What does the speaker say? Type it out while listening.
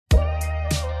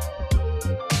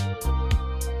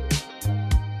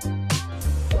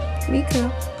Miko.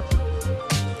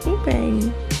 Hey,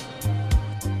 buddy.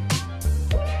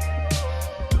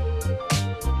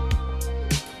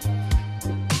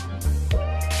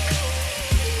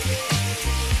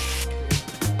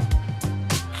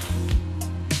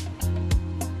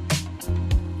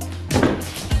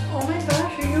 Oh my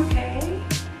gosh, are you okay?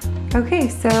 Okay,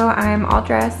 so I'm all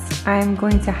dressed. I'm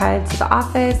going to head to the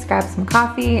office, grab some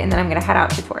coffee, and then I'm gonna head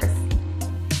out to tours.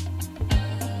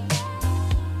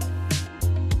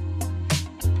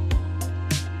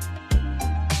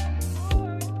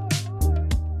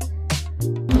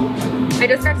 I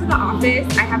just got to the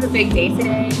office. I have a big day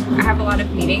today. I have a lot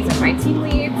of meetings with my team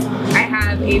leads. I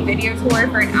have a video tour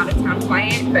for an out-of-town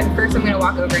client, but first I'm gonna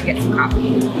walk over and get some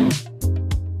coffee.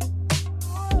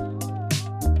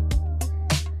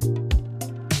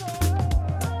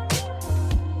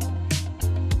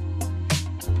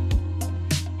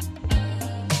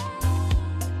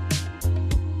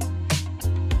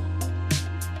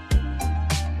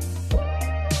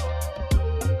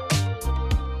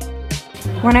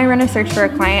 When I run a search for a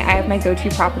client, I have my go-to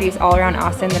properties all around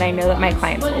Austin that I know that my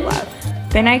clients will love.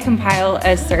 Then I compile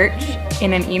a search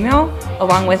in an email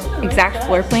along with exact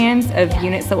floor plans of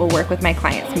units that will work with my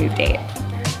client's move date.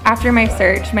 After my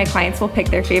search, my clients will pick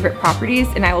their favorite properties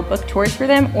and I will book tours for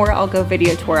them, or I'll go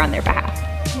video tour on their behalf.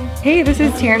 Hey, this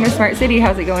is Taryn with Smart City.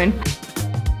 How's it going?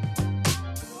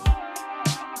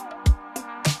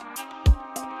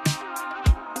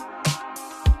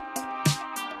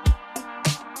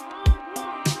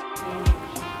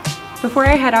 Before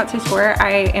I head out to tour,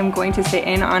 I am going to sit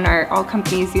in on our all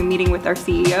company Zoom meeting with our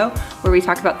CEO, where we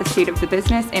talk about the state of the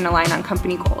business and align on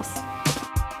company goals.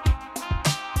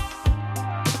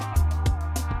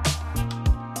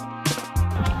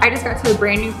 I just got to a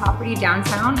brand new property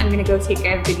downtown. I'm gonna go take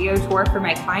a video tour for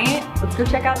my client. Let's go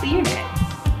check out the unit.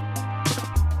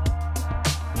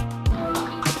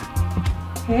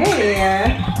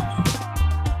 Hey.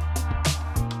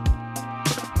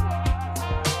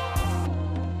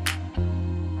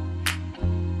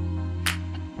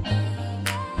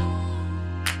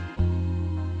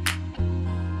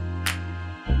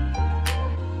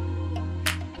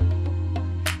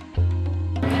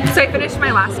 So I finished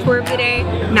my last tour of the day.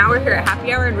 Now we're here at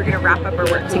happy hour and we're gonna wrap up our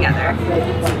work together.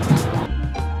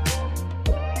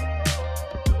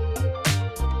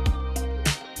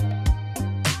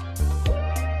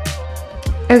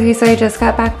 Okay, so I just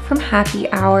got back from happy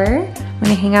hour. I'm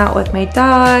gonna hang out with my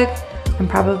dog. I'm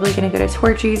probably gonna go to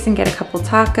Torchy's and get a couple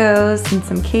tacos and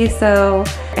some queso.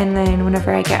 And then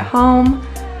whenever I get home,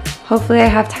 hopefully I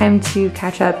have time to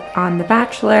catch up on The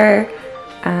Bachelor.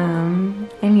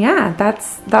 And yeah,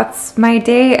 that's my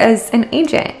day as an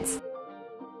agent.